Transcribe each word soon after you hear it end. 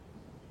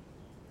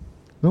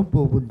หลวง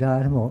ปู่บุตรดา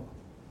ท่านบอก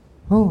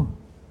โอ้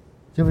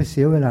จะไปเ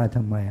สียเวลาท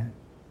ำไม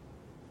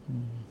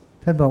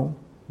ท่านบอก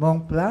มอง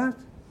ปลาด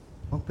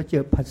มองไปเจ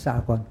อภาษา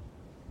ก่อน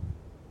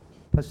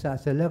ภาษา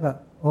เสร็จแล้วก็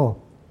โอ้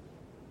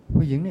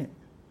ผู้หญิงเนี่ย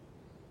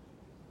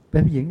เป็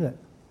นผู้หญิงเลย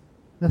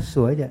แล้วส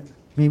วยเนี่ย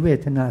มีเว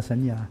ทนาสัญ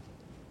ญา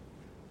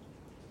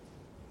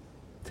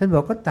ท่านบ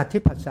อกก็ตัด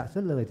ที่ภาษาซ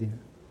ะเลยที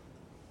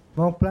ม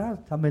องปลา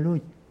ทำไม่รู้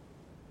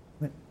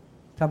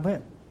ทำให้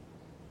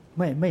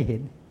ไม่เห็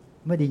น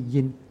ไม่ได้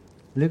ยิน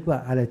ลึกว่า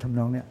อะไรทำน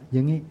องเนี่ยอย่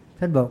างนี้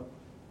ท่านบอก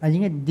อันนี้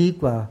ดี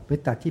กว่าไป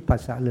ตัดที่ภา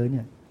ษาเลยเ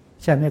นี่ย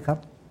ใช่ไหมครับ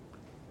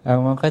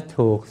มันก็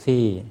ถูกสิ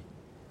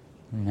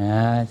นะ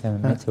แต่มั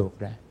นไม่ถูก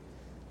แหละ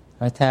เพ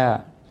ราะถ้า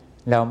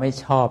เราไม่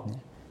ชอบเนี่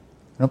ย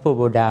หลวงปู่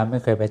บูดาไม่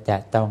เคยไปแต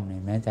ะต้องเล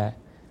ยแม้แต่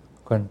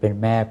คนเป็น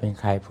แม่เป็น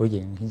ใครผู้ห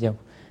ญิงที่จะ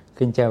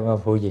ขึ้นเจ้าว่า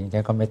ผู้หญิงท่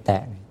านก็ไม่แต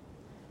ะเลย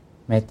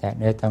ไม่แตะ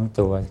เนื้อทั้ง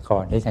ตัวก่อ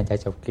นที่ท่านจะ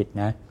จบกิจ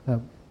นะครั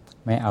บ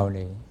ไม่เอาเล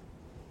ย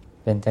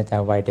เป็นตั้งแต่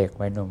วัยเด็ก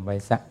วัยหนุ่มวั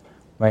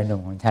ยหนุ่ม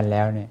ของท่านแ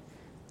ล้วเนี่ย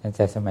ตั้งแ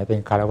ต่สมัยเป็น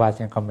คารวะ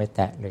ท่านก็ไม่แ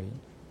ตะเลย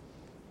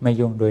ไม่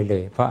ยุ่งโดยเล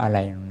ยเพราะอะไร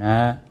นะ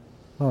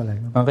เพราะอะไร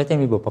มันก็จะ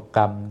มีบุพก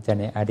รรมจาก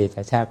ในอดีต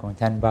ชาติของ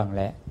ท่านบ้างแ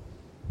หละ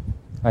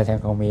ว่าท่าน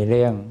คงมีเ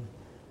รื่อง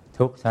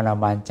ทุกข์ทร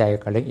มานใจ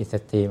กับเรื่องอิส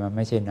ตรีมันไ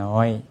ม่ใช่น้อ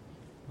ย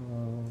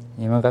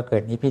นี่มันก็เกิ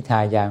ดนิพพิทา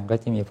ยานก็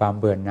จะมีความ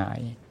เบื่อหน่าย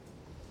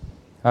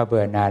พอเ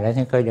บื่อหน่ายแล้ว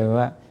ท่านก็เลย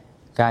ว่า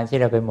การที่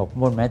เราไปหมก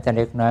มุ่นแม้แต่เ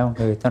ล็กน้อยมัน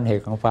คือต้นเห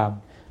ตุของความ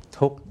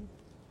ทุกข์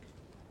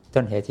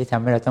ต้นเหตุที่ท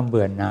ำให้เราต้องเ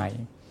บื่อหน่าย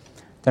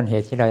ต้นเห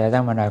ตุที่เราจะต้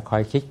องมาคอ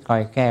ยคิดคอ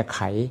ยแก้ไข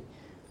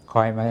ค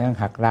อยมาต้อง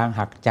หักล้าง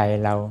หักใจ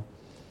เรา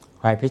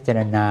คอยพิจาร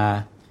ณา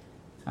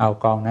เอา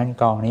กองนั้น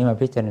กองนี้มา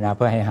พิจารณาเ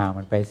พื่อให้ห่าง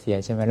มันไปเสีย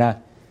ใช่ไหมล่ะ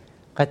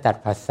ก็ตัด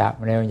ภาษาม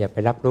าเลยอย่าไป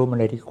รับรู้มัน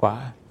เลยดีกว่า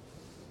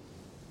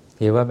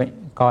ถือว่า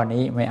ก้อน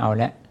นี้ไม่เอา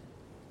แล้ว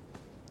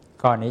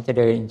ก้อนนี้จ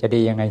ะดี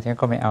ยังไงฉัน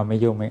ก็ไม่เอาไม่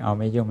ยุ่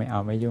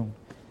ง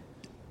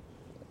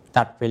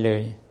ตัดไปเล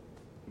ย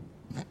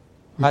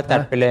พอตัด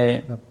ไปเลย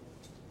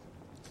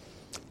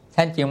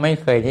ท่านจึงไม่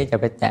เคยที่จะ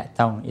ไปแตะ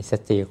ต้องอิส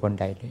ตรีคน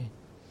ใดเลย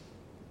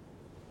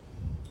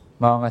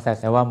มองก็สัก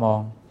แต่ว่ามอง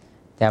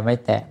แต่ไม่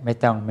แตะไม่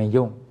ต้องไม่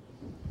ยุ่ง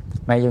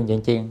จ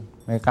ริง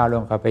ๆไม่ก้าวล่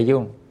วงเข้าไป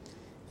ยุ่ง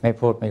ไม่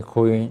พูดไม่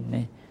คุย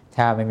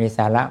ถ้าไม่มีส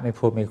าระไม่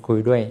พูดไม่คุย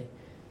ด้วย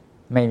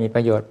ไม่มีป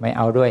ระโยชน์ไม่เ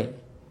อาด้วย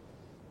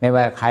ไม่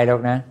ว่าใครหรอ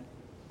กนะ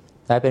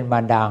ถ้าเป็นมา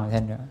รดาของท่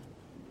านเนี่ย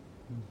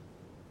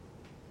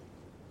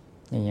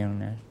อย่างนี้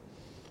นะ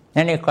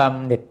นั่นในความ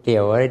เด็ดเดี่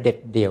ย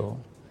ว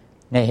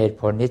ในเหตุ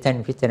ผลที่ท่าน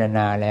พิจารณ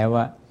าแล้ว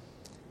ว่า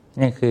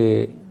นี่คือ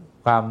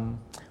ความ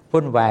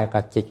วุ่นวาย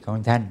กับจิตของ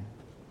ท่าน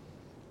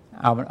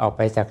เอามันออกไ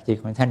ปจากจิต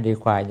ของท่านดี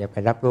กว่าอย่าไป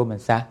รับรู้มัน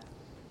ซะ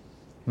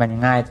มัน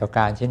ง่ายต่อก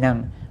ารที่นั่ง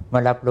มา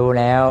รับรู้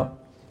แล้ว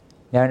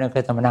นั่นก็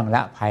ต้องมานั่งล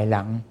ะภายห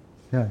ลัง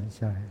ใ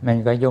ช่มัน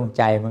ก็ยุ่งใ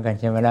จเหมือนกัน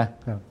ใช่ไหมล่ะ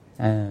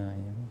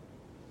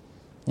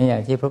นี่อย่า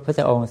งที่พระพุทธ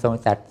องค์ทรง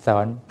ตรัสสอ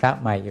นพระ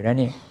ใหม่อยู่แล้ว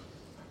นี่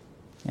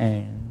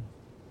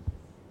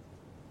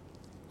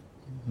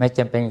ไม่จ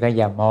ำเป็นก็อ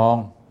ย่ามอง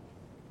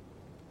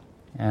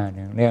ห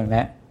นึ่งเรื่องแ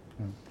ล้ว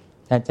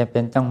ถ้าจำเป็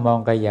นต้องมอง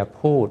ก็อย่า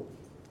พูด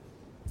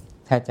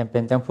ถ้าจำเป็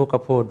นต้องพูดก็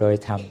พูดโดย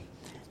ธรรม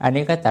อัน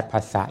นี้ก็ตัดภ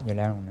าษาอยู่แ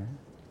ล้วนะ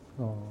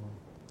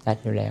ตัด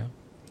อยู่แล้ว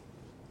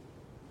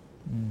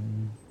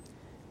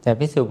แต่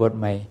ภิกษุบท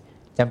ใหม่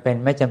จำเป็น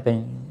ไม่จำเป็น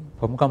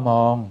ผมก็ม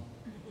อง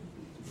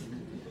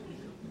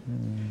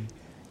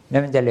แล้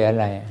วมันจะเหลืออะ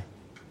ไร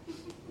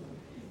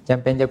จ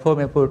ำเป็นจะพูด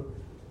ไม่พูด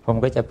ผม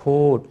ก็จะ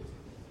พูด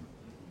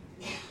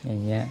อย่า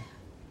งเงี้ย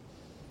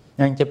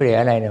นั่งจะเหลือ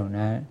อะไรหรอก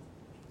นะ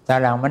ตอน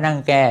หลังมานั่ง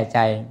แก้ใจ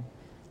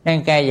นั่ง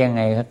แก้ยังไ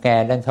งก็แก้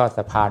ด้านทอดส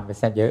ะพานไป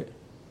ซะเยอะ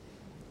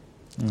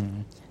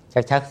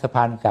ชักสะพ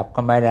านกลับ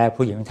ก็ไม่ได้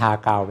ผู้หญิงทา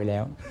กาวไปแล้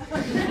ว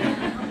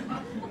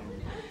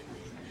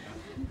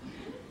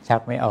ชั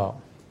กไม่ออก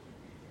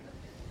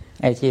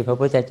ไอ้ที่พระ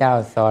พุทธเจ้า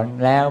สอน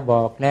แล้วบ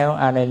อกแล้ว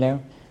อะไรแล้ว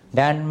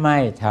ด้านไม่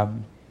ท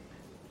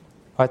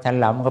ำพอทัน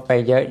หลังก็ไป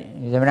เยอะ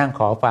จะมานั่งข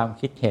อความ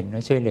คิดเห็นว่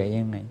าช่วยเหลือ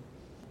ยังไง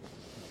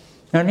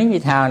เราไม่มี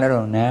ทางแล้วหร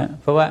อกนะ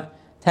เพราะว่า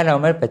ถ้าเรา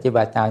ไม่ปฏิ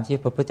บัติตามที่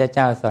พระพุทธเ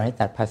จ้าสอนให้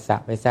ตัดภาษา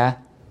ไปซะ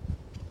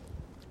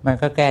มัน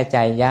ก็แก้ใจ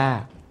ยา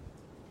ก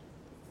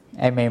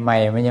ไอ้ใหม่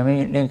ๆมันยังไม่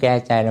เรื่องแก้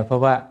ใจแล้วเพรา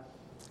ะว่า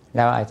เ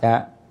ราอาจจะ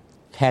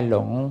แค่หล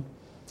ง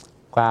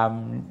ความ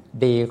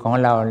ดีของ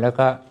เราแล้ว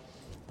ก็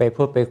ไป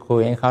พูดไปคุ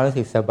ยให้เขารู้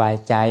สึกสบาย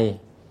ใจ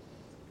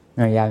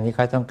ยามที่เข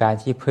าต้องการ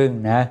ที่พึ่ง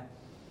นะ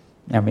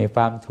อย่างมีค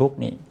วามทุกข์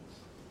นี่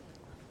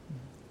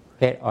เพ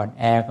ศอ่อน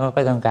แอเขา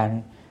ก็ต้องการ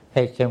เพ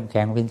ศเข้มแ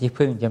ข็งเป็นที่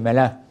พึ่งใช่ไหม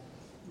ล่ะ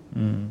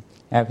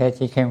แล้วเพศ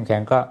ที่เข้มแข็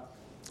งก็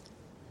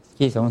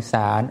ขี้สงส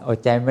ารอด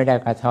ใจไม่ได้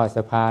กระทอดส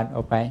ะพานอ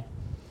อกไป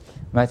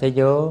มาโ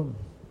ยม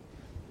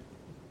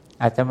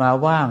อาจจะมา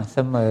ว่างเส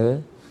มอ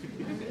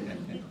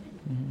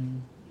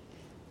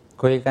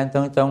คุยกันต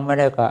รงๆไม่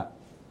ได้ก็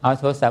เอา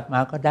โทรศัพท์ม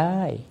าก็ได้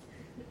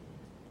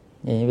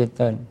อย่างนี้เป็น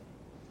ต้น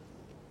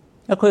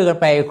ถ้าคุยกัน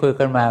ไปคุย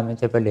กันมามัน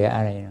จะไปเหลืออ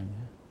ะไรน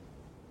ะ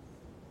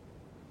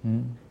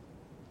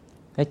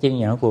ก็จริง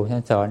อย่างหลวงปู่ท่า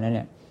นสอนนั่นแห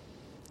ละ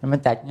มัน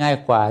ตัดง่าย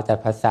กว่าแต่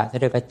ภาษาถ้า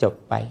เรียกก็จบ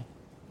ไป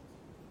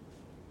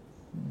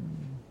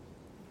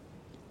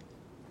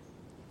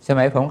ส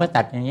มัยผมก็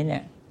ตัดอย่างนี้เนี่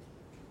ย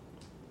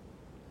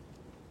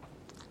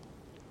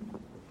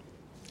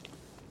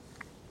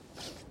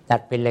ตั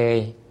ดไปเลย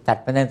ตัด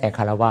ไปตั้งแต่ค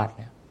ฤหัสถ์แ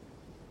ล้ว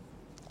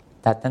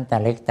ตัดตั้งแต่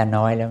เล็กแต่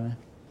น้อยแล้วนะ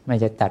ไม่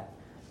จะตัด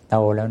โต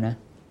แล้วนะ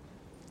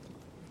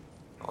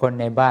คน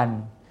ในบ้าน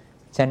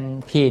ฉัน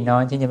พี่น้อง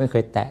ฉันยังไม่เค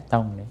ยแตะต้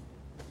องเลย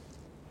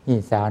พี่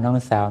สาวน้อง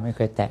สาวไม่เ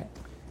คยแตะ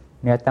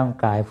เนื้อต้อง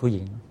กายผู้ห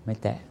ญิงไม่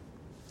แตะ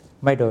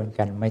ไม่โดน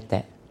กันไม่แต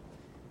ะ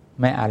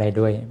ไม่อะไร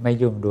ด้วยไม่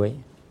ยุ่งด้วย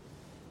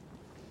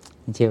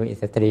เชื่อว่า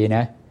สตรีน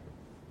ะ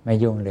ไม่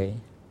ยุ่งเลย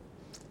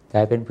แต่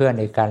เป็นเพื่อนใ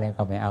นการเรียน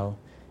ก็ไม่เอา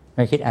ไ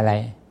ม่คิดอะไร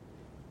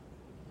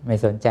ไม่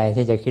สนใจ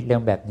ที่จะคิดเรื่อ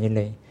งแบบนี้เ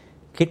ลย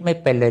คิดไม่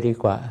เป็นเลยดี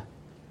กว่า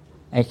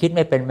ไอ้คิดไ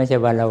ม่เป็นไม่ใช่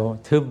ว่าเรา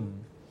ทึ่ม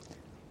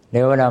หรื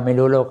อว่าเราไม่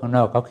รู้โลกข้างน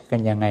อกเขาคิดกั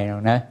นยังไงหรอ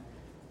กนะ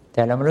แ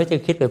ต่เราไม่รู้จะ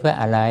คิดไปเพื่อ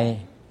อะไร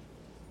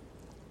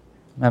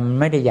มัน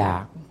ไม่ได้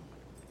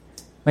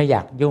ไม่อย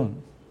ากยุ่ง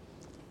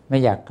ไม่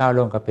อยากก้าวล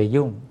งกับไป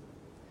ยุ่ง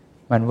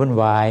มันวุ่น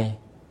วาย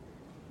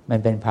มัน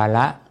เป็นภาร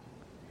ะ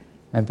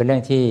มันเป็นเรื่อ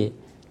งที่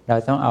เรา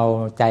ต้องเอา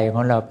ใจข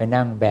องเราไป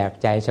นั่งแบก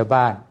ใจชาว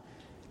บ้าน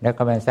แล้ว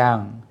ก็มาสร้าง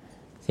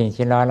สิ่ง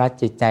ที่ล้อลัด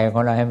จิตใจขอ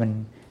งเราให้มัน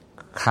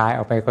คลายอ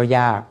อกไปก็ย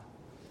าก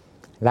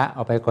ละอ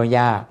อกไปก็ย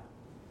าก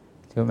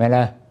ถูกไหม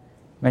ล่ะ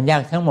มันยา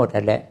กทั้งหมด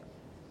แหละ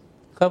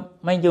ก็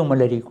ไม่ยุ่งมัน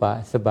เลยดีกว่า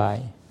สบาย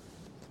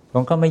ผ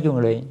มก็ไม่ยุ่ง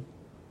เลย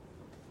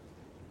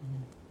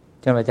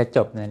จนว่าจะจ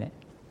บนั่นแหละ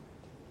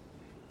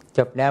จ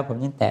บแล้วผม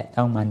ยังแตะ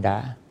ต้องมารดา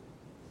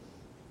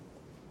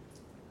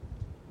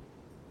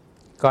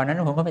ก่อนนั้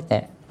นผมก็ไม่แต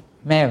ะ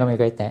แม่ก็ไม่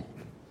เคยแตะ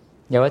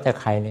อย่าว่าแต่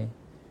ใครเลย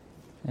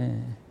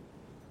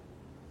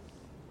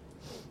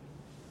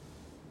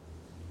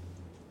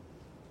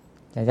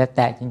แต่จะแ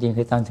ตะจริงๆ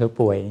คือตอนเธอ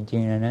ป่วยจริ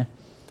งๆนะ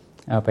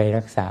เอาไป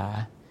รักษา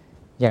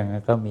อย่างนั้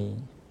นก็มี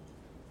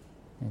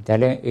แต่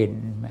เรื่องอื่น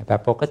แบ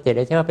บปกติไ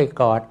ด้ใช่ว่าไป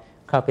กอด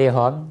เข้าไปห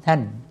อมท่า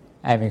น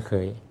ไม่เ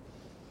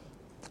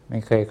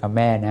คยกับแ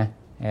ม่นะ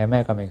แม่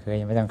ก็ไม่เคย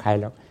ยังไม่ต้องใคร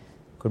หรอก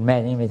คุณแม่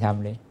ยังไม่ท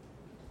ำเลย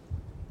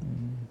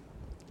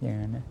อย่าง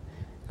นั้นนะ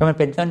ก็มัน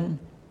เป็น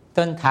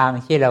ต้นทาง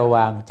ที่เราว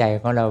างใจ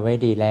ของเราไว้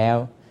ดีแล้ว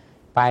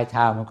ปลายท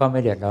างมันก็ไม่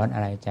เดือดร้อนอ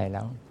ะไรใจเร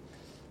า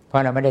เพรา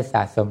ะเราไม่ได้ส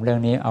ะสมเรื่อง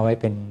นี้เอาไว้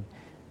เ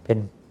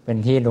ป็น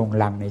ที่ลุง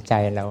ลังในใจ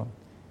เรา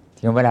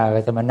ถึงเวลาเร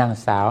าจะมานั่ง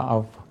สาวเอา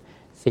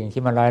สิ่ง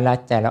ที่มันร้อยลัด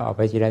ใจเราออกไ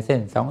ปทีละเส้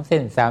น2 เส้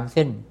น 3 เ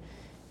ส้น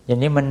อย่าง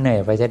นี้มันเหนื่อย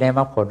ไปจะได้ม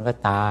รรคผลก็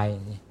ตาย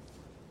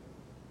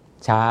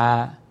ช้า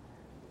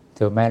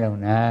ถูกไหมลุง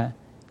นะ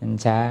มัน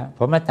ช้าผ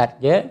มมาตัด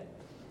เยอะ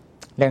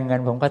เรื่องเงิ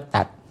นผมก็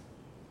ตัด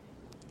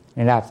ใน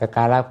ลาภสักก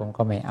าระผม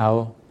ก็ไม่เอา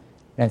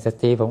เรื่องส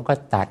ติผมก็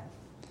ตัด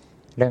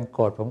เรื่องโก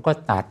รธผมก็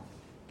ตัด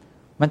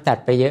มันตัด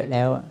ไปเยอะแ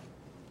ล้ว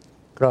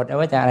โกรธเอาไ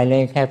ว้แต่อะไรเล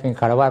ยแค่เป็น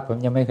คฤหัสถ์ผม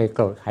ยังไม่เคยโก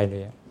รธใครเล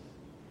ย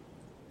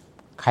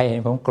ใครเห็น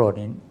ผมโกรธ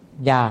นี่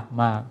ยาก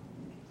มาก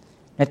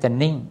น่าจะ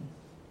นิ่ง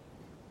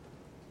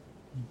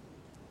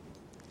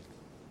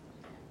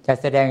จะ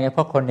แสดงเฉพ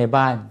าะคนใน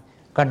บ้าน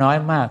ก็น้อย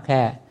มากแ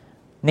ค่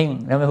นิ่ง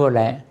แล้วไม่พูดอะ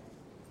ไร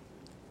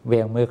เวี่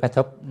ยงมือกระท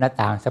บหน้า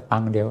ต่างสปั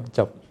งเดียวจ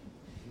บ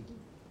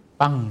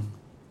ปั้ง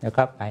แล้ว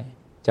ก็ไป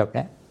จบแ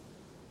ล้ว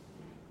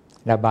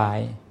ระบาย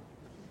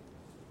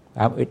ค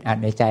วามอึดอัด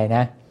ในใจน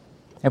ะ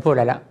ไม่พูดอะไ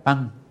รละปั้ง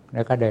แ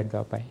ล้วก็เดินต่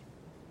อไป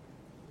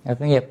แล้ว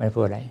ก็เงียบไม่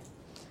พูดอะไร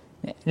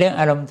เรื่อง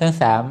อารมณ์ทั้ง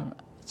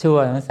3ชั่ว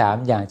ทั้ง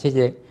3อย่างที่จ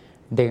ะ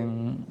ดึง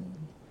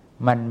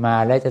มันมา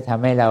แล้วจะท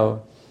ำให้เรา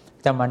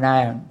ต้องมานั่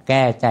งแ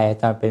ก้ใจ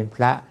ตอนเป็นพ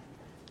ระ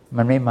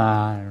มันไม่มา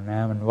น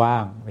ะมันว่า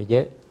งไปเย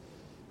อะ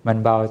มัน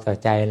เบาต่อ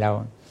ใจเรา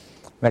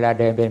เวลา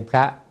เดินเป็นพร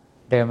ะ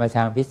เดินมาท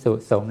างภิกษุ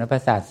สงฆ์ในพร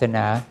ะศาสน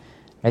า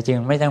เราจึง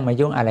ไม่ต้องมา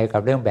ยุ่งอะไรกั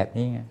บเรื่องแบบ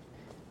นี้ไง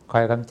ค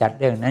อยกำจัด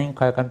เรื่องนั้น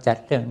คอยกำจัด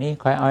เรื่องนี้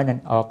คอยเอานั่น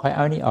ออกคอยเอ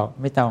านี่ออก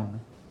ไม่ต้อง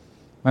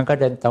มันก็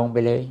เดินตรงไป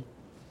เลย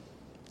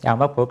อย่าง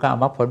มรรคผลก็เอา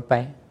มรรคผลไป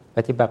ป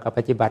ฏิบัติกับป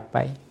ฏิบัติไป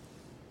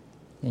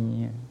อย่าง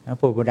นี้หลวง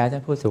ปู่บุญดาท่า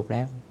นพูดถูกแ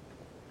ล้ว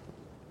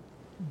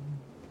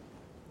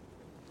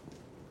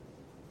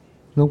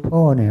หลวงพ่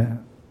อเนี่ย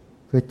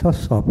เคยทด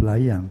สอบหลาย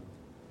อย่าง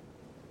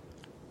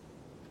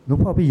หลวง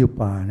พ่อไปอยู่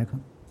ป่านะครั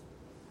บ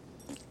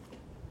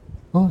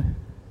โอ้ย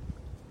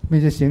มี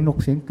แต่เสียงนก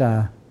เสียงกา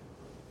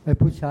ไอ้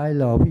ผู้ชาย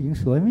หล่อผู้หญิง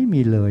สวยไม่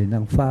มีเลยน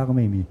างฟ้าก็ไ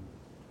ม่มี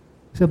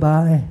สบา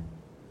ย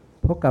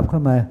พอกลับเข้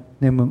ามา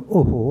ในเมืองโ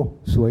อ้โห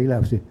สวยแล้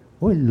วสิ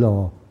โอ้ยหล่อ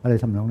อะไร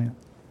ทำนองนี้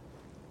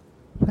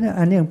เพราะนั้น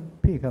อันนี้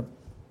พี่ครับ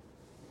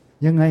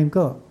ยังไง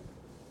ก็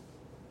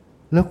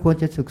แล้วควร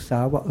จะศึกษา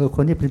ว่าค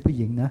นนี้เป็นผู้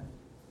หญิงนะ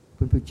เ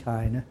ป็นผู้ชา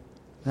ยนะ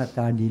หน้าต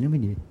าดีหรือไ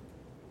ม่ดี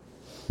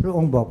พระอ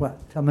งค์บอกว่า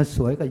ถ้ามันส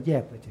วยก็แย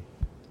กไปสิ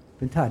เ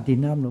ป็นธาตุดิน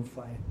น้ำลมไฟ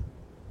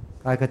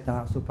กายกตา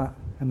สุภะ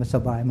ให้มันส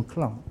บายมันค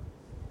ล่อง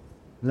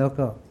แล้ว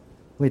ก็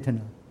เวทน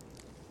า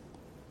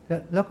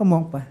แล้วก็ม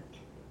องไป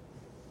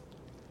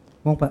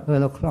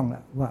เราคล่องแล้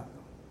วว่า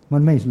มั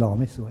นไม่หล่อ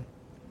ไม่สวย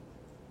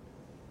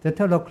แต่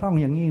ถ้าเราคล่อง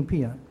อย่างนี้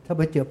พี่ถ้าไ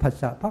ปเจอผัส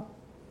สะปั๊บ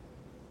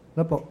เร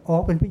าบอก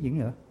เป็นผู้หญิงเ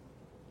หรอ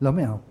เราไ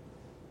ม่เอา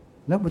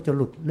แล้วมันจะห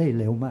ลุดเล่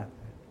เร็วมาก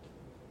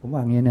ผมว่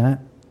าอย่างนี้นะฮะ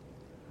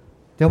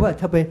แต่ว่า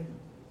ถ้าไป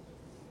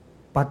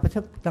ปัดไป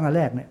ตั้งแต่แ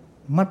รกเนี่ย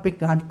มันเป็น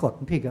การกด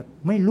พี่กับ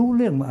ไม่รู้เ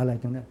รื่องมาอะไร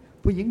ตรงนั้น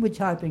ผู้หญิงผู้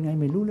ชายเป็นไง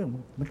ไม่รู้เรื่อง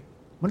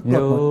มันก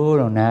ดหมดรู้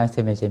หรอกนะใ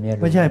ช่ไหม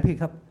ไม่ใช่พี่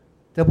ครับ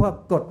แต่พอ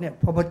กดเนี่ย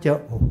พอมาเจอ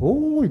โอ้โห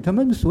ทำไม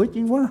มันสวยจ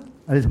ริงวะ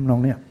อะไรทำนอง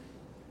เนี่ย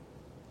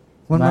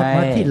โอ้ มันม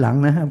าที่หลัง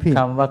นะฮะพี่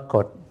คำว่าก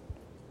ด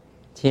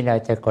ที่เรา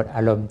จะกดอ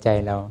ารมณ์ใจ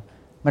เรา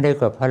ไม่ได้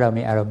กดเพราะเรา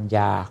มีอารมณ์อ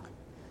ยาก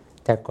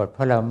แต่กดเพร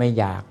าะเราไม่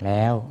อยากแ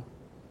ล้ว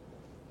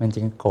มัน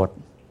จึงกด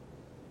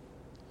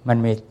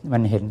มั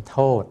นเห็นโท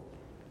ษ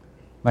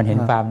มันเห็น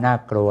ความน่า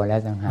กลัวแล้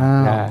วต่างหา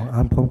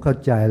กผมเข้า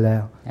ใจแล้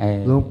ว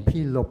หลวง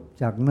พี่หลบ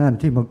จากนั่น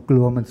ที่มันก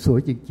ลัวมันสวย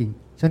จริง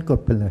ๆฉันกด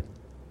ไปเลย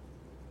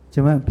ใ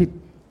ช่ไหมพี่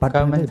ปัดก็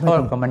มันโทษ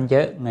ของมันเย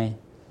อะไง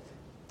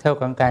เท่า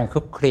กับการคลุ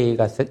กคลี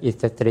กับ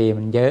สตรี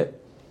มันเยอะ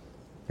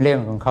เรื่อง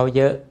ของเขาเ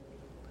ยอะ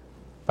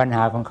ปัญห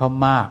าของเขา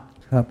มาก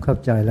ครับเข้า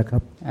ใจแล้วครั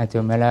บถู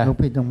กไหมล่ะ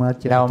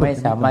เราไม่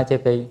สามารถจะ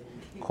ไป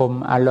คุม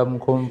อารมณ์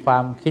คุมควา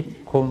มคิด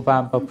คุมควา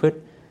มประพฤติ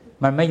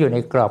มันไม่อยู่ใน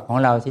กรอบของ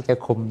เราที่จะ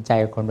คุมใจ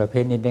คนประเภ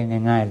ทนี้ได้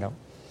ง่ายๆหรอก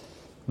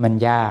มัน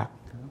ยาก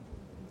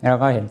แล้ว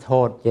ก็เห็นโท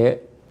ษเยอะ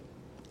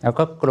แล้ว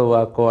ก็กลัว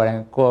อะไร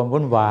กลัว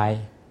วุ่นวาย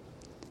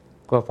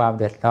กลัวความ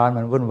เดือดร้อน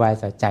มันวุ่นวาย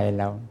ต่อใจ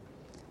เร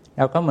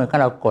าก็เหมือนกับ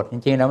เรากดจ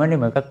ริงๆเราไม่ได้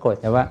เหมือนกับกด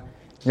แต่ว่า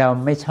เรา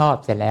ไม่ชอบ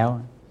เสร็จแล้ว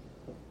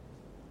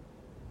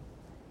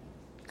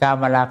การ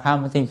มาราคะ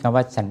มันจริงคำ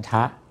ว่าฉันท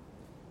ะ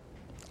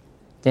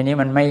ทีนี้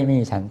มันไม่มี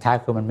ฉันทะ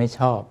คือมันไม่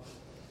ชอบ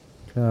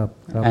ครับ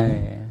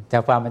แต่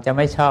ความมันจะไ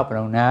ม่ชอบหร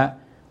อกนะ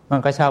มัน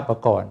ก็ชอบมา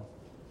ก่อน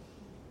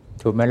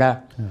ถูกไหมล่ะ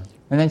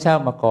มันต้องชอบ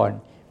มาก่อน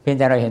เพียงแ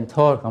ต่เราเห็นโท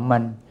ษของมั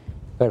น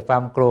เกิดควา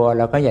มกลัวเ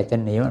ราก็อยากจะ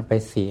หนีมันไป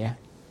เสีย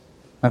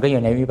มันก็อ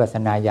ยู่ในวิปัสส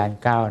นาญาณ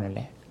9นั่นแ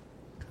หละ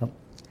ครับ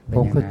ผ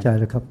มเข้าใจ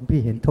แล้วครับพี่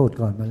เห็นโทษ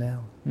ก่อนมาแล้ว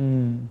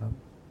ครับ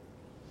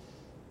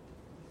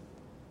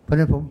เพราะฉะ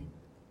นั้นผม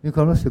มีค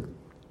วามรู้สึก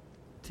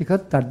ที่เขา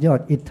ตัดยอด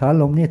อิทธา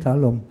ลมนี่ฐา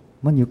ลม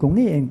มันอยู่ตรง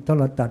นี้เองตอน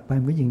เราตัดไป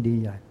มันก็ยิ่งดี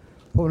ใหญ่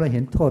เพราะเราเ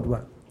ห็นโทษว่า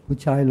ผู้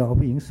ชายหล่อ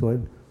ผู้หญิงสวย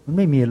มันไ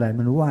ม่มีอะไร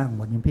มันว่างห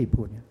มดอย่างพี่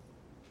พูดเนี่ย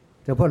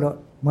แต่พอเรา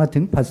มาถึ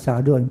งภาษา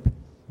ด้วย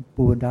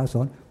ปูบรรดาส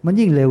อนมัน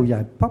ยิ่งเร็วใหญ่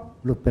ปั๊บ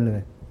หลุดไปเล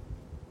ย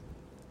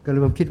ก็เล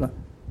ยผมคิดว่า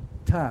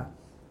ถ้า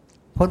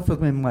พ้นฝึก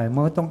ใหม่ๆมั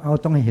นต้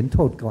องให้เห็นโท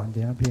ษก่อนใ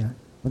ช่ไหมพี่ฮะ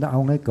มันต้องเอา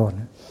ไงก่อน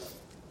นะ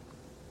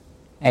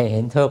ไอ้เ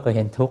ห็นโทษก็เ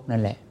ห็นทุกข์นั่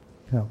นแหละ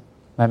ครับ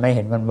มันไม่เ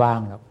ห็นมันว่าง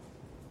หรอก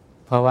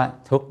เพราะว่า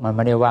ทุกข์มันไ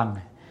ม่ได้ว่าง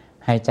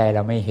ให้ใจเร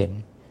าไม่เห็น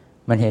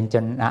มันเห็นจ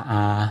น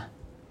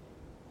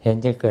เห็น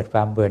จนเกิดคว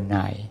ามเบื่อห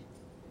น่าย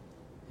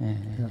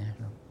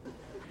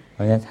เร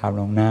าจะถามห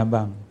ลวงน้าบ้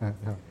าง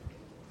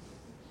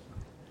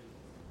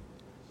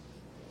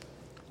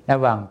ระ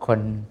หว่างคน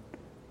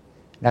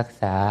รัก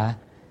ษา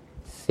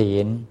ศี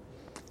ล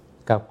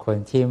กับคน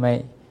ที่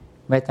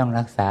ไม่ต้อง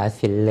รักษา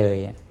ศีลเลย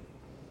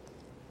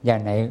อย่า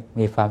งไหน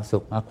มีความสุ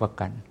ขมากกว่า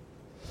กัน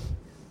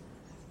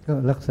ก็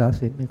รักษา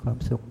ศีลมีความ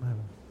สุขมาก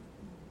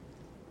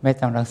ไม่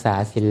ต้องรักษา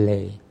ศีลเล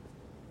ย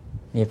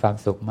มีความ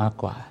สุขมาก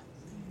กว่า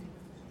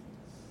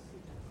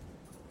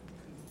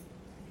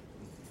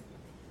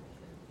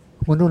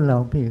มนุษย์เรา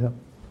พี่ครับ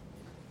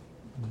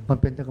มัน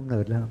เป็นตั้งกำเนิ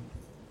ดแล้ว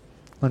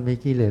มันมี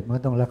กิเลสมั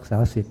นต้องรักษา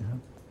ศีลครั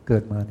บเกิ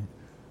ดมาเนี่ย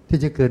ที่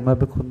จะเกิดมาเ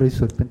ป็นคนบริ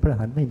สุทธิ์เป็นพระอร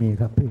หันต์ไม่มี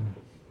ครับพี่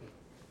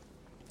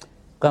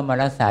ก็มา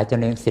รักษาจน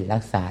เองศีลรั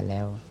กษาแล้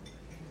ว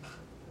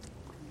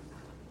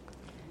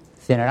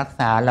ศีลรัก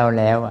ษาเรา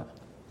แล้ว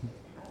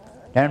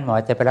แล้วหมอ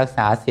จะไปรักษ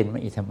าศีลมั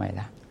นอีกทำไม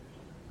ล่ะ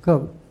ก็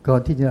ก่อ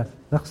นที่จะ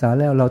รักษา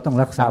แล้วเราต้อง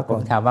รักษาก่อ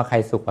นถามว่าใคร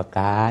สุขกว่า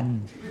กัน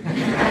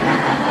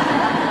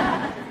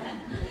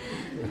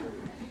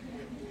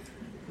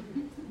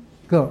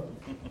ก็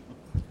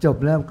จบ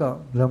แล้วก็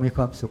เรามีค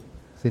วามสุข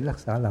ศีลรัก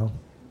ษาเรา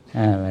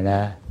มาแ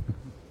ล้ว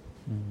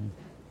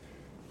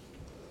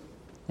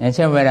อย่างเ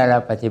ช่นเวลาเรา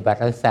ปฏิบัติ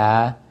รักษา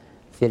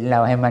ศีลเรา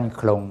ให้มั่น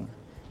คง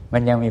มั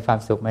นยังมีความ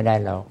สุขไม่ได้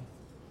หรอก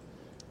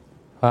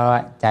เพราะว่า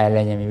ใจเร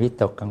ายังมีวิ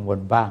ตกกังวล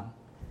บ้าง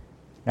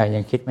เรายั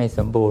งคิดไม่ส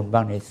มบูรณ์บ้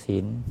างในศี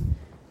ล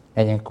เร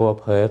ายังกลัว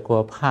เผลอกลัว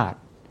พลาด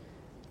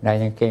เรา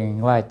ยังเกรง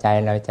ว่าใจ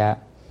เราจะ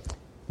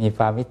มีค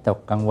วามวิตก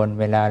กังวล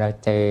เวลาเรา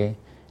เจอ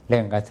เรื่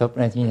องกระทบเ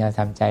รื่องที่เรา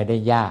ทำใจได้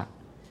ยาก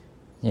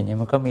อย่างนี้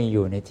มันก็มีอ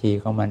ยู่ในที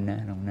ของมันนะ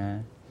หลวงนะ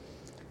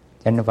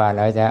จนกว่าเ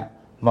ราจะ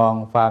มอง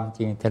ความจ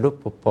ริงทะลุ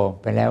ปุโป่ง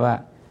ไปแล้วว่า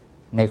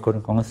ในคุณ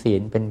ของศี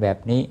ลเป็นแบบ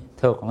นี้โ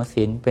ทษของ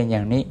ศีลเป็นอย่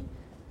างนี้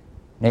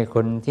ในคุ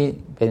ณที่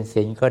เป็น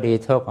ศีลก็ดี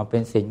โทษของเป็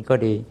นศีลก็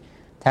ดี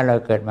ถ้าเรา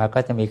เกิดมาก็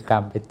จะมีกร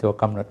รมเป็นตัว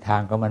กำหนดทา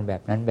งของมันแบ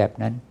บ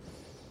นั้น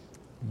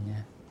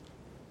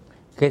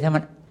คือถ้ามั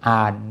น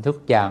อ่านทุก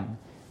อย่าง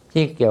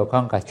ที่เกี่ยวข้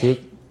องกับชีวิต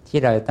ที่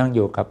เราต้องอ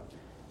ยู่กับ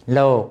โ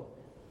ลก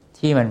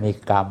ที่มันมี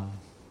กรรม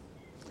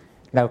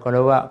เราก็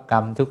รู้ว่ากรร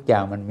มทุกอย่า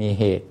งมันมี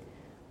เหตุ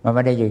มันไ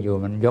ม่ได้อยู่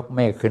ๆมันยกเม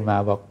ฆขึ้นมา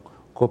บอก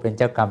กูเป็นเ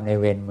จ้ากรรมใน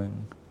เวรมึง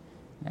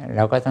เร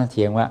าก็ต้องเ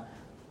ถียงว่า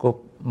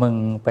มึง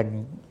เป็น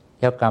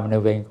เจ้ากรรมใน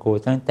เวรกู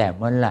ตั้งแต่เ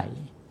มื่อไหร่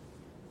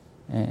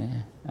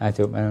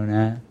ถูกไหมน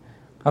ะ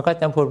เขาก็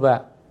ต้องพูดว่า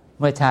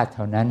เมื่อชาติเ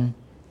ท่านั้น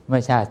เมื่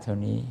อชาติเท่า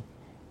นี้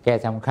แก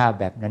ทำข้า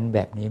แบบนั้นแบ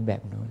บนี้แบ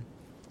บนู้น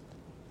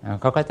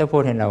เขาก็จะพู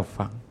ดให้เรา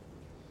ฟัง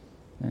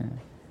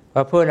พ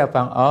อพูดเรา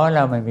ฟังเร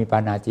าไม่มีปา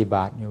ณาติบ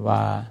าตอยู่ว่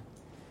า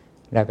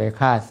เราไป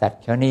ฆ่าสัต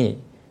ว์เขานี่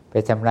ไป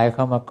ทำร้ายเข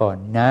ามาก่อน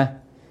นะ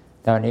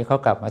ตอนนี้เขา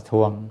กลับมาท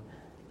วง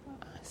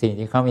สิ่ง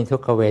ที่เขามีทุ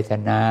กขเวท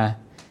นา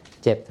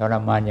เจ็บทร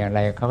มานอย่างไร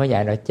เขาก็อยา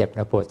กเราเจ็บเร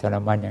าปวดทร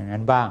มานอย่างนั้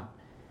นบ้าง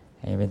ใ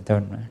ห้เป็นต้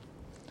น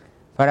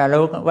พอเรา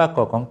รู้ว่าก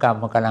ฎของกรรม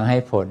มันกำลังให้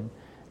ผล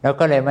เรา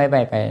ก็เลยไม่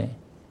ไป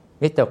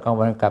วิตกกัง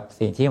วลกับ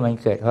สิ่งที่มัน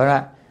เกิดเพราะว่า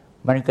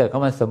มันเกิดก็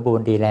มันสมบูร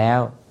ณ์ดีแล้ว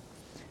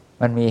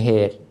มันมีเห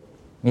ตุ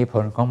มีผ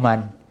ลของมัน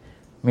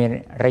มี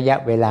ระยะ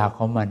เวลาข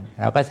องมัน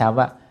เราก็ถาม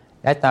ว่า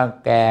แล้วตอน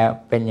แก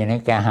เป็นอย่างนั้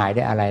นแกหาย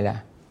ด้วยอะไรล่ะ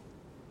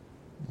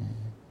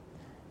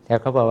แต่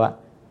เขาบอกว่า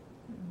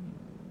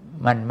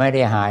มันไม่ไ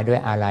ด้หายด้วย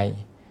อะไร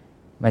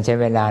มันใช้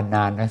เวลาน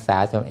านรักษา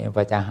ตัวเองก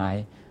ว่าจะหาย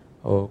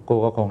โอ้กู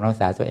ก็คงรัก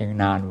ษาตัวเอง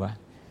นานวะ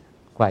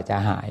กว่าจะ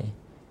หาย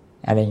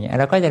อะไรอย่างเงี้ย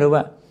เราก็จะรู้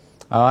ว่า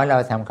อ๋อเรา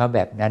ทำเขาแบ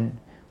บนั้น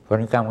ผล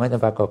กรรมก็จะ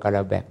ปรากฏกับเร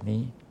าแบบ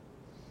นี้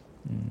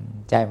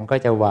ใจมันก็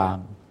จะวา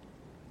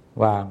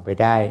งไป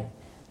ได้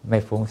ไม่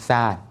ฟุ้ง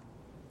ซ่าน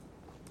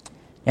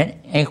นั้น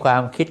ไอ้ควา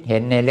มคิดเห็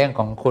นในเรื่อง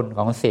ของคุณข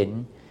องศีล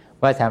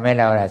ว่าทำให้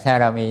เราถ้า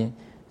เรามี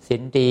ศี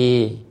ลดี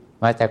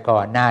มาแต่ก่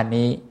อนหน้า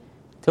นี้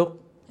ทุก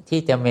ที่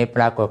จะมีป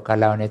รากฏกับ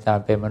เราในตอน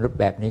เป็นมนุษย์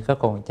แบบนี้ก็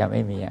คงจะไ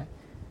ม่มี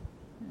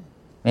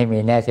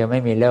แน่เสียไ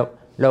ม่มี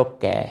โรค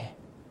แก่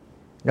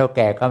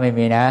ก็ไม่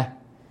มีนะ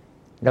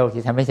โรค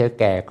ที่ทำให้เธอ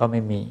แก่ก็ไ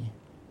ม่มี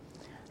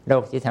โร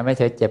คที่ทำให้เ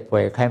ธอเจ็บป่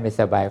วยไข้ไม่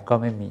สบายก็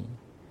ไม่มี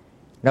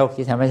โรค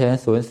ที่ทำให้เธอ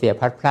สูญเสีย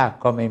พัดพราก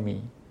ก็ไม่มี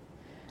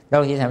โร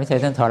คที่ทำให้เธอ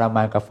ต้องทรม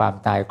านกับความ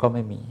ตายก็ไ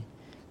ม่มี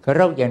คือโ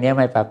รคอย่างนี้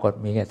ไม่ปรากฏ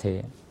มีกับเธอ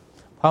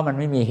เพราะมัน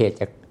ไม่มีเหตุ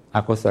จากอ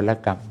กุศล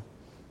กรรม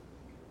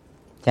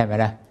ใช่ไหม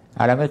ล่ะ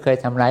เราไม่เคย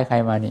ทำร้ายใคร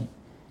มานี่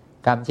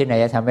กรรมที่ไหน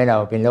จะทำให้เรา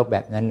เป็นโรคแบ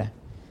บนั้นล่ะ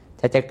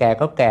ถ้าจะแก่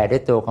ก็แก่ด้ว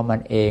ยตัวของมั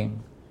นเอง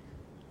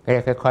ก็จ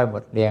ะค่อยๆหม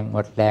ดแ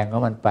รงขอ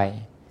งมันไป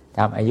ต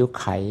ามอายุ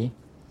ไข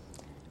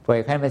ป่วย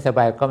ไข้ไม่สบ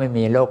ายก็ไม่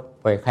มีโรค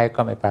ป่วยไข้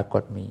ก็ไม่ปราก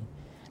ฏมี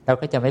เรา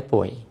ก็จะไม่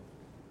ป่วย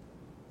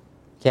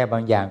แค่บา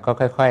งอย่างก็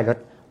ค่อย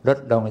ๆลด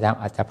ลงตาม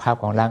อัตภาพ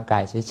ของร่างกา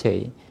ยเฉย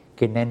ๆ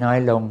กินน้อย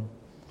ๆลง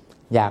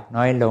อยาก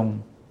น้อยลง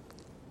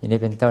อย่างนี้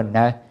เป็นต้น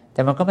นะแต่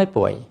มันก็ไม่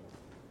ป่วย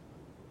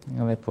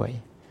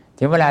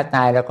ถึงเวลาต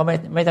ายเราก็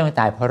ไม่ต้อง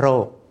ตายเพราะโร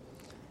ค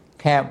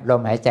แค่ล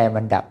มหายใจ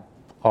มันดับ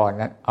อ่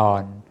อ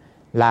น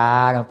ล้า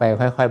ลงไป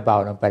ค่อยๆเบา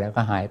ลงไปแล้ว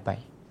ก็หายไป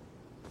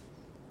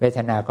เวท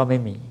นาก็ไม่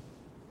มี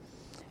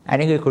อัน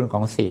นี้คือคุณข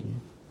องศีล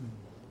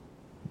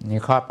นี่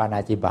ข้อปาณา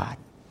ติบาต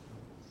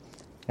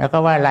แล้วก็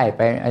ว่าไล่ไ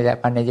ป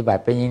ปาณาติบาต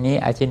เป็นอย่างนี้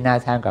อาชินนา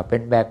ทานก็เป็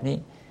นแบบนี้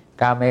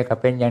กาเมก็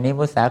เป็นอย่างนี้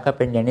มุสาก็เ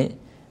ป็นอย่างนี้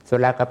สุ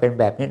ราก็เป็น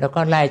แบบนี้แล้ว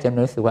ก็ไล่จน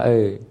รู้สึกว่า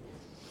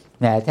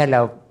เนี่ยถ้าเร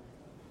า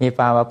มีค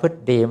วามประพฤติ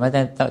ดีมา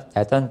ตั้งแ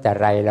ต่ต้นแต่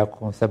ไรเราค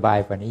งสบาย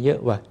กว่านี้เยอะ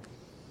ว่ะ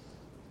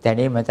แต่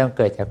นี้มันต้องเ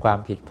กิดจากความ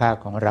ผิดพลาด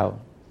ของเรา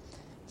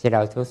ที่เร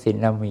าทุศีล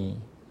เรามี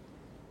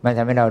มันท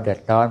ำให้เราเดือ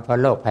ดร้อนเพราะ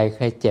โรคภัยไ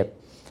ข้เจ็บ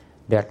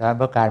เดือดร้อนเ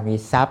พราะการมี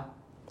ทรัพย์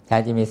แท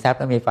นจะมีทรัพย์แ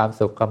ล้วมีความ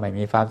สุขก็ไม่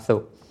มีความสุ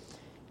ข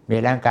มี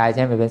ร่างกายใ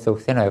ช่ไหมเป็นสุข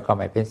เสียหน่อยก็ไ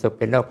ม่เป็นสุขเ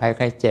ป็นโรคภัยไ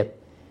ข้เจ็บ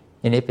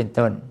อย่างนี้เป็น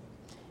ต้น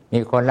มี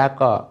คนรัก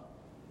ก็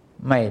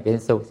ไม่เป็น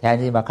สุขแทน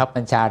ที่บังคับ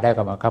บัญชาได้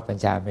ก็บังคับบัญ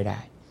ชาไม่ได้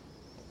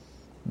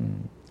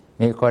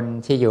มีคน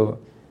ที่อยู่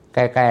ใก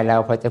ล้ๆเรา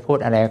พอจะพูด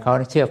อะไรเขา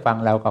เชื่อฟัง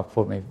เราก็พู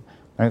ดไม่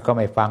มันก็ไ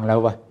ม่ฟังแล้ว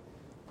ว่ะ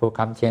พูดค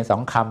ำเชียง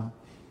2 ค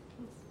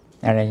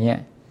ำอะไรเงี้ย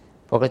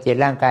ปกติ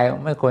ร่างกาย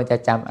ไม่ควรจะ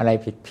จำอะไร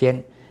ผิดเพี้ยน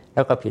แ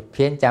ล้วก็ผิดเ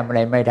พี้ยนจำอะไร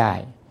ไม่ได้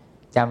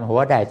จำหัว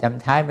ได้จ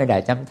ำท้ายไม่ได้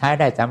จำท้าย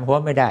ได้จำหัว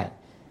ไม่ได้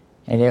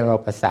อันนี้เรา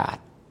ประสาท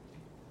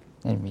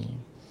ไม่มี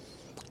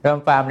รวม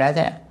ความแล้วเ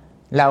นี่ย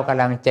เราก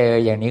ำลังเจอ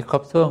อย่างนี้คร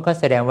บถ้วนก็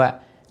แสดงว่า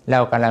เรา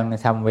กำลัง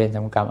ทำเวรท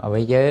ำกรรมเอาไ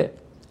ว้เยอะ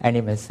อัน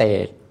นี้มันเศ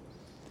ษ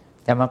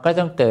แต่มันก็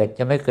ต้องเกิดจ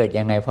ะไม่เกิด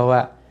ยังไงเพราะว่า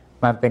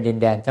มันเป็นดิน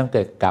แดนต้องเ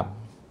กิดกรรม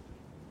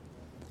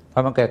พอ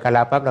มันเกิดกรร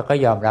มปั๊บเราก็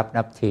ยอมรับ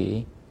นับถือ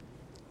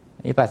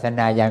วิปัสสน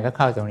าญาณก็เ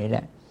ข้าตรงนี้แหล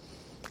ะ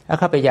แล้ว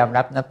เข้าไปยอม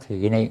รับนับถื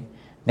อ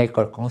ในก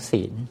ฎของ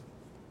ศีล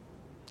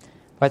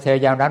พอเธอ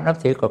ยอมรับนับ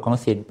ถือกฎของ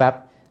ศีลปั๊บ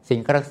ศีล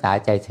ก็รักษา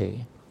ใจเธอ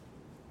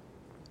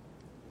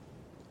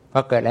พอ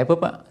เกิดอะไรปุ๊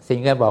บศีล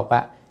ก็บอกว่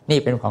านี่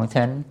เป็นของ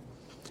ฉัน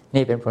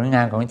นี่เป็นผลง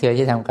านของเธอ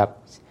ที่ทำกับ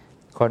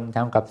คนท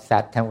ำกับสั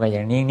ตว์ทำกันอ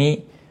ย่างนี้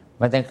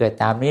มันต้องเกิด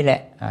ตามนี้แหล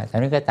ะตาม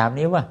นี้ก็ตาม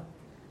นี้ว่า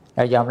เร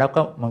ายอมรับ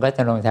ก็มันก็จ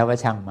ะลงท้ายว่า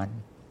ช่างมัน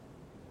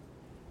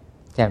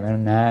ใช่ไหม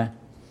นะ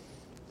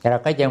แต่เรา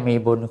ก็ยังมี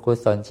บุญกุ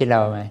ศลที่เร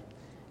า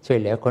ช่วย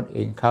เหลือคน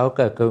อื่นเขาเ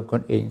กิดขึ้นค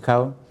นอื่นเขา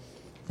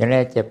อย่างแร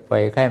กเจ็บป่ว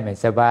ยไข้ไม่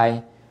สบาย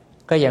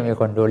ก็ยังมี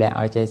คนดูแลเอ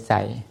าใจใ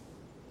ส่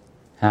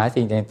หา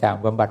สิ่งต่าง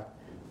ๆบำบัด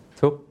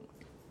ทุก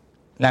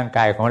ร่างก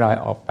ายของเรา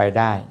ออกไป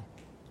ได้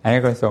อันนี้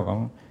เป็นส่วนของ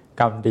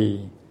กรรมดี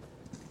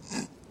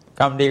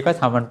ก็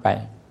ทำมันไป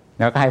แ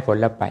ล้วก็ให้ผล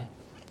แล้วไป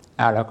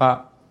แล้วก็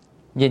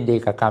ยินดี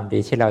กับกรรมดี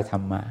ที่เราท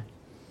ำมา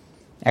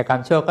ไอ้กรร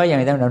มชั่วก็ยัง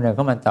ต้องดำเนินข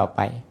องมันต่อไป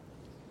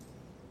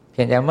เ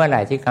พียงแต่เมื่อไห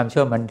ร่ที่กรรม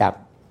ชั่วมันดับ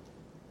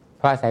เ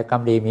พราะอาศัยกรร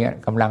มดีมี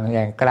กำลังแร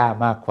งกล้า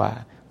มากกว่า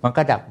มัน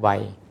ก็ดับไว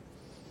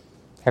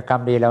ถ้ากรร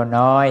มดีเรา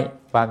น้อย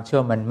ความชั่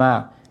วมันมาก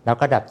เรา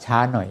ก็ดับช้า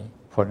หน่อย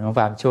ผลของค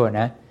วามชั่ว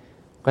นะ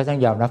ก็ต้อง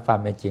ยอมรับความ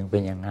เป็นจริงเป็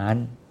นอย่างนั้น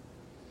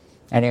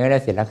อันนี้ก็ได้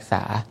ศีลรักษ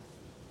า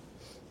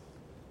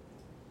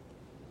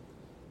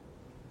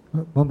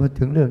พอมา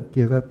ถึงเรื่องเ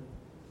กี่ยวกับ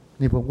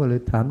นี่ผมก็เลย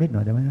ถามนิดหน่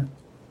อยได้ไหมครับ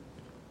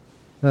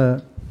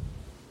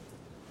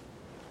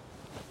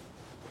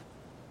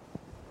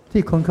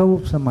ที่คนเขา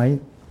สมัย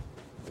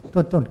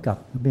ต้นกลับ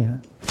นี่ฮ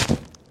ะ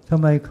ทำ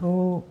ไมเขา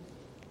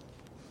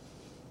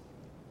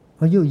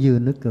อายุยืน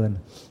เหลือเกิน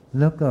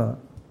แล้วก็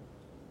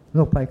โร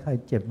คภัยไข้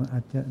เจ็บมันอา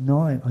จจะ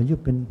น้อยอายุ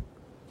เป็น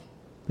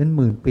เป็น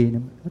หมื่นปีน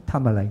ะท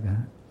ำอะไรกัน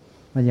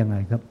มันยังไง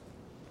ครับ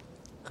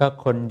ก็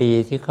คนดี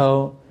ที่เขา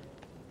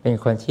เป็น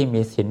คนที่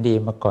มีศีลดี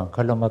มาก่อนเข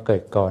าลงมาเกิ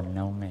ดก่อนน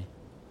ะไง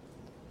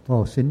โอ้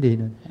ศีลดี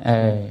นะ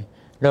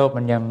โลก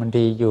มันยัง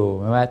ดีอยู่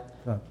ไม่ว่า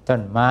ต้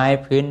นไม้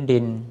พื้นดิ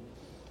น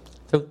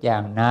ทุกอย่า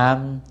งน้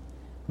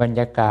ำบรร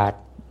ยากาศ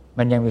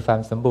มันยังมีความ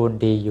สมบูรณ์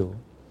ดีอยู่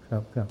ครั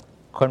บครับ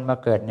คนมา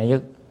เกิดในยุ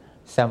ค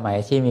สมัย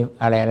ที่มี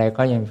อะไรๆ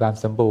ก็ยังมีความ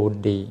สมบูรณ์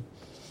ดี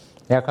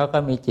แล้วเขาก็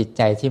มีจิตใ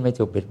จที่ไม่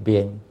ถูกเบียดเบี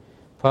ยน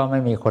เพราะไ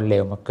ม่มีคนเล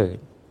วมาเกิด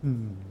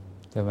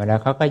ถูกไหมแล้ว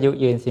เขาก็ยุ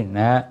ยืนสิ่ง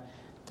นะ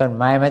ต้น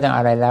ไม้ไม่ต้องอ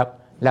ะไรแล้ว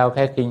เราแ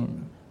ค่กิน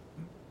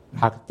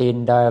ผักตีน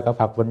ดอยกับ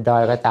ผักบนดอ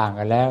ยก็ต่าง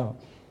กันแล้ว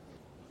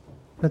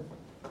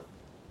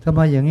ทำไม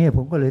อย่างนี้ผ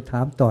มก็เลยถ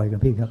ามต่อยกับ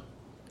พี่ครับ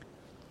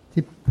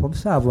ที่ผม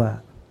ทราบว่า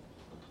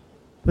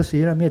พระศรี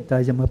ราเมตไตร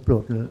จะมาโปร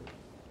ด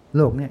โ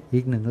ลกเนี่ยอี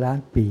ก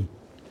1,000,000 ปี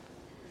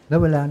แล้ว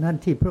เวลานั้น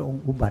ที่พระอง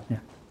ค์อุบัติเนี่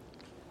ย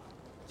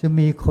จะ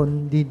มีคน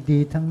ดี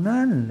ๆทั้ง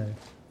นั้นเลย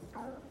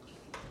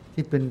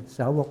ที่เป็นส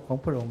าวกของ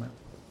พระองค์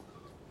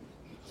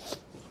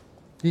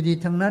ดี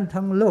ๆทั้งนั้น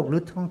ทั้งโลกหรื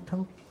อ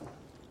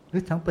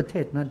ทั้งประเท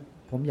ศนั้น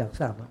ผมอยาก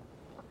ทราบว่า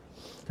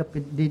ถ้าเป็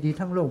นดีๆ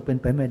ทั้งโลกเป็น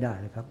ไปไม่ได้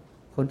เลยครับ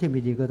คนที่ไ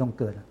ม่ดีก็ต้อง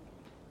เกิด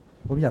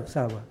ผมอยากท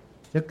ราบว่า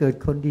จะเกิด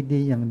คนดี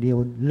ๆอย่างเดียว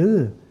หรือ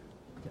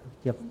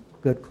จะ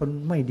เกิดคน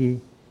ไม่ดี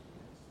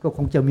ก็ค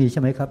งจะมีใ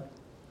ช่ไหมครับ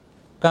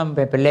ก็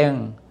เป็นเรื่อง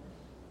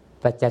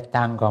ปัจจ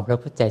ตังของพระ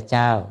พุทธเ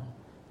จ้า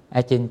อ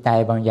าจินไตย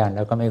บางอย่างเร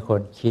าก็ไม่คว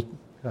รคิด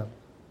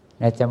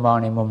เราจะมอง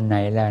ในมุมไหน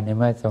ล่ะในเ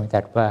มื่อทรงต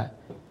รัสว่า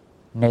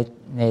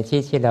ใน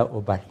ที่เราอุ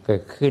บัติเกิ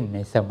ดขึ้นใน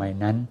สมัย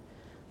นั้น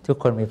ทุก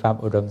คนมีความ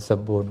อุดมสม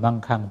บูรณ์มั่ง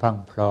คั่งพรั่ง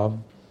พร้อม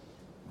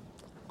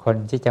คน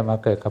ที่จะมา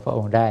เกิดกับพระอ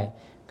งค์ได้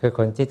คือค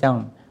นที่ต้อง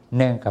เ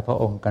นื่องกับพระ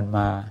องค์กันม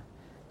า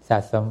สะ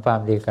สมความ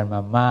ดีกันม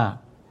ามาก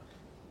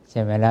ใ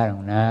ช่ไหมล่ะหลว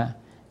งนะ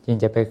จึง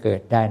จะไปเกิด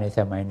ได้ในส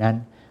มัยนั้น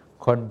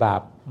คนบา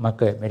ปมา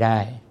เกิดไม่ได้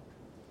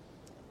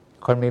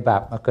คนมีบา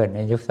ปมาเกิดใน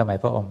ยุคสมัย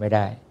พระองค์ไม่ไ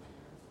ด้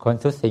คน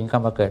ทุศีลก็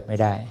มาเกิดไม่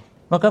ได้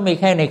มันก็มี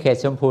แค่ในเขต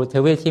ชมพูท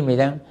วีปที่มี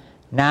ทั้ง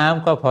น้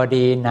ำก็พอ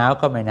ดีหนาว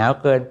ก็ไม่หนาว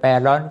เกินไป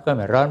ร้อนก็ไ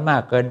ม่ร้อนมา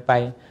กเกินไป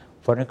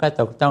ฝนก็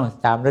ตกต้อง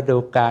ตามฤดู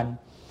กาล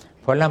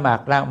ผลหมาก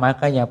รากไม้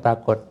ก็ยังปรา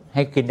กฏใ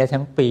ห้กินได้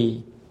ทั้งปี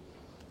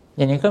อ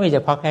ย่างนี้ก็มีเฉ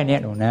พาะแค่นี้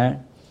หนูนะ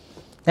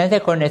นั้นถ้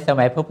าคนในส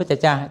มัยพระพุทธ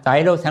เจ้าต่อใ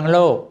ห้โลกทั้งโล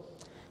ก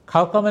เข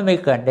าก็ไม่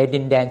เกิดในดิ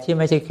นแดนที่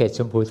ไม่ใช่เขตช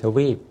มพูท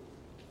วีป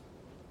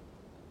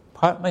เพ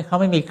ราะเขา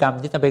ไม่มีกรรม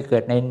ที่จะไปเกิ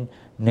ดใน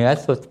เหนือ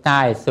สุดใ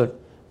ต้สุด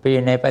ไป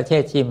ในประเท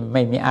ศที่ไ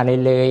ม่มีอะไร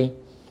เลย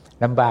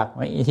ลำบากเห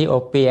มือนอิธิโอ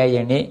เปียอ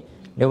ย่างนี้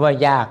หรือว่า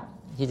ยาก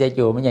ที่จะอ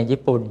ยู่เหมือนอย่าง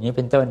ญี่ปุ่นอย่างนี้เ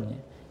ป็นต้น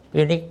อ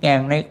ยู่ในแก่ง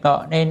ในเกา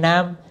ะในน้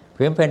ำ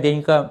พื้นแผ่นดิน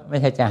ก็ไม่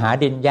ใช่จะหา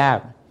ดินยาก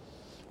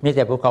มีแ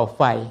ต่ภูเขาไ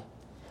ฟ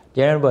เ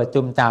ดี๋ยวระเบิด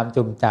ตุ่มตาม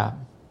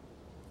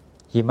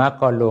หิมะ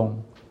ก็ลง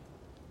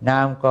น้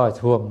ำก็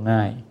ท่วมง่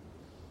าย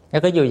แล้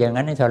วก็อยู่อย่าง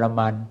นั้นในทรม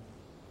าน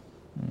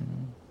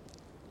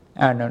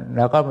เ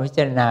ราก็พิจ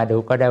ารณาดู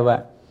ก็ได้ว่า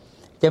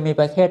จะมี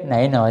ประเทศไหน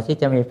หนอที่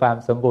จะมีความ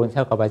สมบูรณ์เท่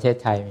ากับประเทศ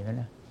ไทยมีไหม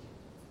ล่ะ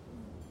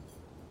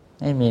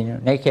ไม่มี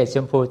ในเขตช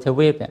มพูท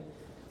วีปเนี่ย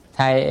ไ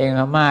ทยเองพ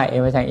ม่าเอง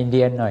ไปทางอินเ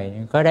ดียหน่อย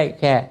ก็ได้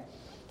แค่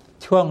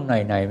ช่วงหน่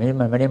อยๆ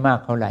มันไม่ได้มาก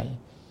เท่าไหร่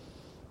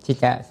ที่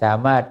จะสา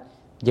มารถ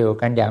อยู่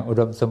กันอย่างอุ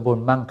ดมสมบูร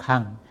ณ์มั่งคั่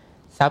ง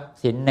ทรัพย์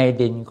สินใน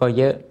ดินก็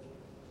เยอะ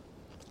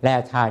แร่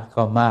ธาตุ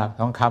ก็มากท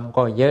องคำ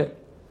ก็เยอะ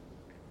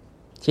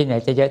ที่ไหน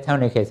จะเยอะเท่า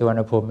ในเขตสุวรร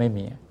ณภูมิไม่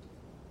มี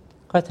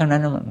ก็ทั้งนั้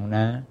นน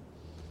ะ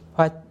เพร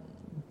าะ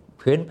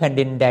พื้นแผ่น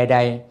ดินใด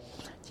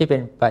ๆที่เป็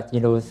นปัจจิ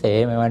โลเส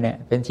หมายว่าเนี่ย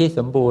เป็นที่ส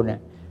มบูรณ์เนี่ย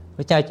พ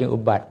ระเจ้าจึงอุ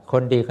บัติค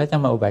นดีเขาจะ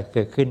มาอุบัติเ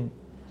กิดขึ้น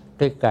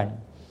ด้วยกัน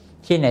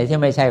ที่ไหนที่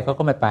ไม่ใช่เขา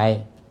ก็ไม่ไป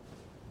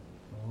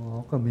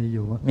ก็มีอ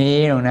ยู่มี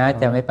หรอกนะแ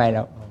ต่ไม่ไปหร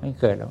อกไม่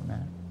เกิดหรอกนะ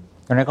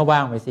ตอนนั้นก็ว่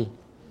างไปสิ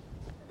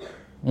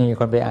มี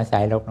คนไปอาศั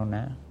ยหรอกน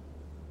ะ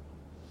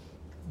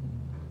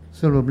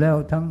สรุปแล้ว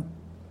ทั้ง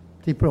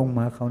ที่พระองค์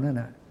มาเขานั่น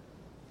น่ะ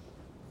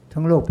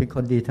ทั้งโลกเป็นค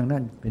นดีทั้งนั้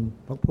นเป็น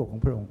พวกของ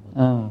พระองค์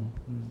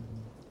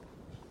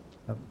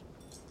ครับ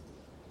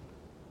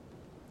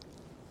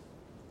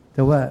แ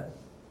ต่ว่า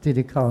ที่ไ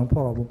ด้ข่าวของพ่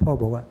อ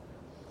บอกว่า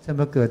ฉัน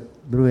มาเกิด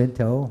บริเวณแ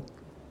ถว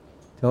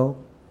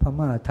พ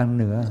ม่าทางเ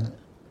หนื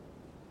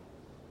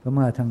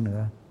อ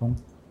ของ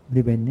บ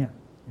ริเวณเนี้ย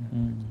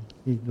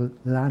อีก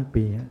1,000,000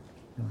 ปี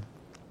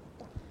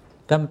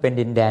ก็มันเป็น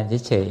ดินแดน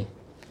เฉย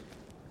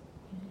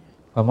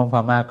ๆพ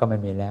ม่าก็ไม่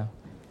มีแล้ว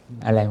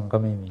อะไรมันก็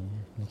ไม่มี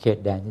เขต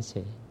แดนเฉ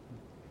ยๆ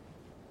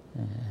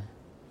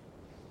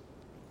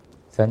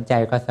สนใจ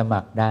ก็สมั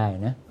ครได้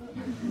นะ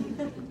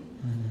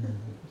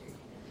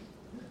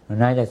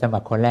น่าจะสมั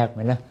ครคนแรกไหม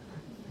ล่ะ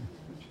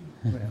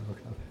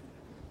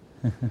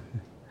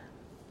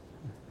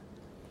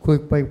คุย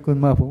ไปคุย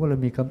มาผมก็เลย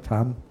มีคำถา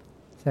ม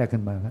แทรกขึ้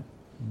นมาครับ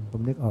ผ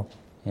มนึกออก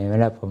เห็นไหม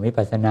ล่ะผมวิ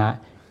ปัสสนา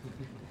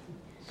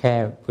แค่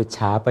ปุจฉ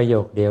าประโย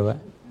คเดียวอะ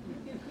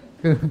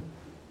คือ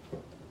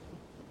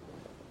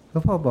หลว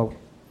งพ่อบอก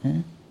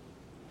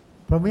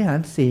พระวิหาร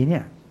สีเนี่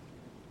ย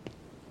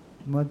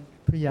มัน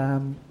พยายาม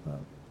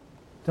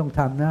ต้องท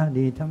ำนะ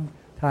ดีทั้ง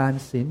ทาน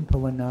ศีลภา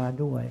วนา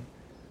ด้วย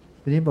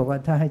ทีนี้บอกว่า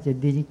ถ้าให้จะ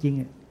ดีจริง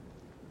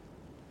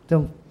ๆต้อ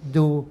ง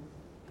ดู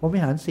ผมวิ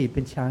หาร4เ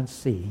ป็นฌาน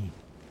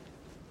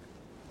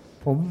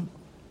4ผม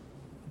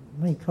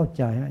ไม่เข้าใ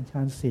จฮะฌ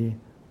าน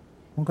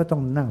4มันก็ต้อ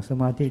งนั่งส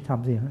มาธิท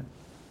ำสิฮะ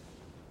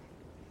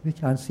วิ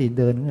ฌาน4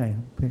เดินไง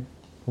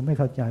ผมไม่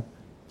เข้าใจ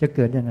จะเ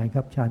กิดยังไงค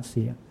รับฌาน4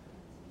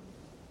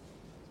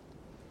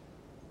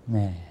แ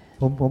ม่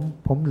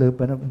ผมลืมไ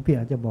ปนะพี่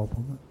อาจจะบอกผ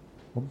ม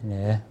เหร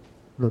อ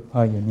หลุดพ่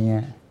ออยู่เนี่ย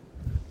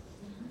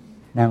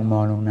นั่งม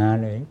องลงน้า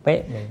เลยเป๊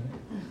ะเลย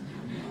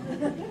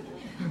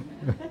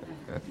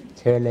เ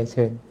ชิญเลยเ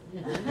ชิญ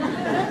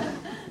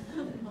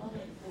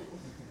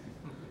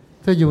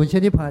ถ้าอยู่บนเช่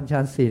นนิพพานฌา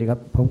น4ครับ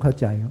ผมเข้า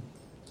ใจครับ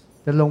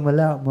จะลงมาแ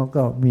ล้วมัน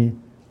ก็มี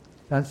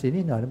ฌาน4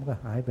นิดหน่อยแล้วมันก็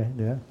หายไปเห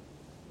ลือ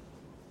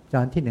ฌ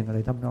านที่1อะไร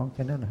ทำนองแ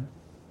ค่นั้นนะ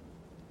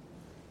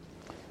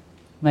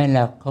ไม่หร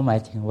อกเขาหมาย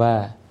ถึงว่า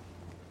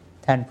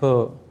ท่านผู้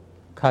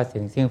เข้าถึ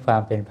งซึ่งควา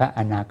มเป็นพระอ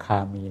นาคา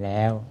มีแ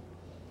ล้ว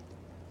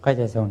ก็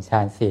จะทรงฌา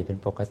น4เป็น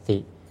ปกติ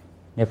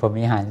ในพรหม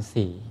วิหาร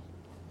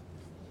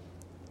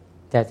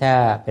4แต่ถ้า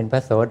เป็นพร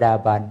ะโสดา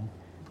บัน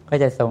ก็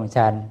จะทรงฌ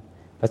าน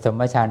ปฐ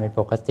มฌานเป็น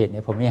ปกติใน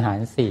พรหมวิหาร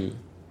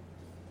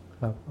4ค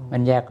รับมั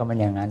นแยกก็มัน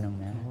อย่างนั้นตรง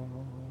นั้น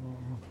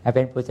ถ้าเ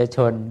ป็นปุถุช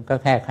นก็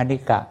แค่คณิ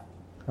กะ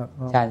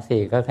ฌาน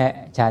4ก็แค่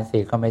ฌาน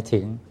4ก็ไม่ถึ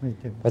ง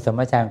ปฐม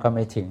ฌานก็ไ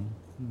ม่ถึง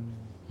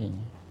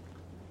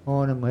อ๋อ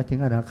นั่นหมายถึง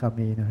อนาคา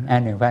มีนะฮะ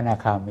หนึ่งพระอนา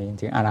คามี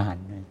ถึงอรหัน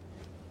ต์เลย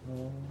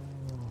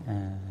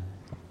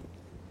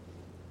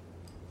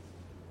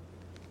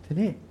ที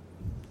นี้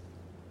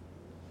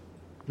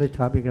เลยถ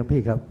ามอีกครั้ง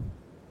พี่ครับ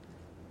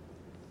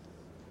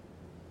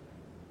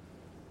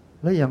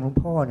แล้วอย่างหลวง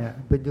พ่อเนี่ย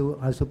ไปดู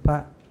อสุภะ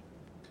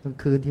กลาง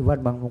คืนที่วัด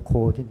บางมงโค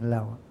ที่นั่นแ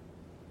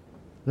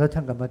ล้วท่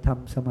านก็มาท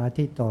ำสมา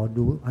ธิต่อ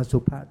ดูอสุ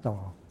ภะต่อ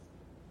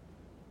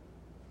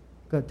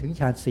ก็ถึง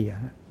ฌาน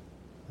4ฮะ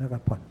แล้วก็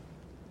ผ่อน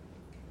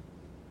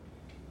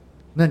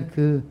นั่น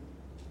คือ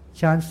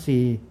ฌาน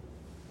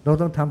4เรา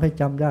ต้องทำให้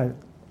จำได้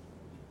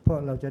เพราะ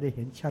เราจะได้เ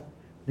ห็นชัด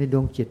ในด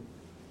วงจิต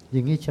อย่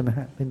างนี้ใช่ไหมฮ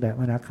ะเป็นแบบ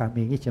อนาคามี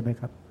อย่างนี้ใช่ไหม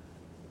ครับ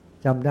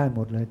จำได้หม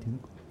ดเลยถึง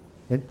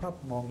เห็นภาพ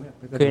มองเนี่ย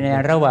คือใน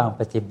ระหว่าง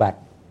ปฏิบัติ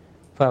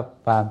เพื่อ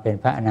ความเป็น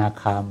พระอนา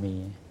คามี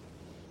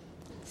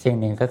สิ่ง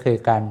หนึ่งก็คือ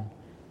การ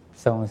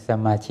ทรงส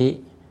มาธิ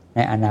ใน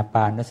อานาป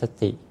านส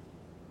ติ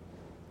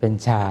เป็น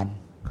ฌาน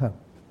ครับ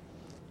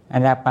อา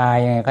นาปาน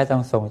ยังไงก็ต้อ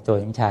งทรงตัว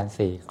ถึงฌาน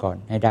4ก่อน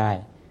ให้ได้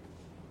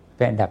เ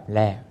ป็นอันดับแ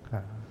รก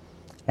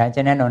หลังจ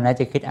ากนั้นองค์นั้น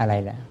จะคิดอะไร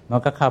ล่ะมัน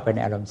ก็เข้าไปใน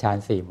อารมณ์ฌาน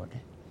4หมด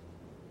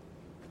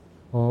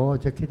โอ้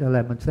จะคิดอะไร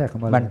มันแทรกเข้า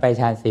มามันไป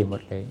ฌาน4หม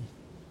ดเลย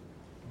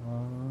อ๋อ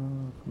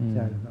เข้าใจ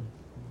แล้วครับ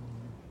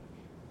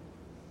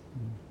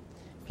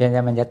เพียงแ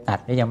ต่มันจะตัด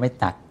หรือยังไม่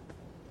ตัด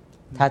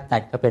ถ้าตั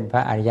ดก็เป็นพร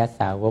ะอริย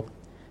สาวก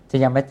จะ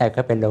ยังไม่ตัด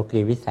ก็เป็นโลกี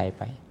วิสัยไ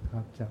ปค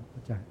รับเข้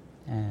าใจ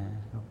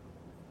ครับ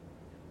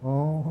อ๋อ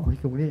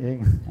ตรงนี้เอง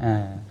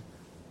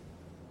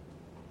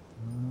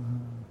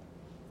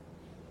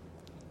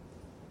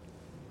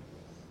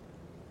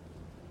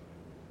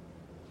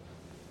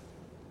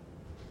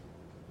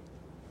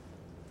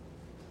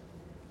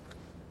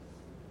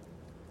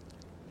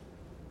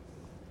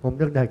ผมเ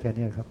ลือกได้แค่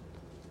นี้ครับ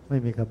ไม่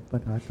มีครับปั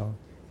ญหาต่อ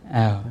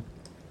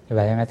ไป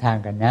ทาง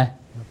กันนะ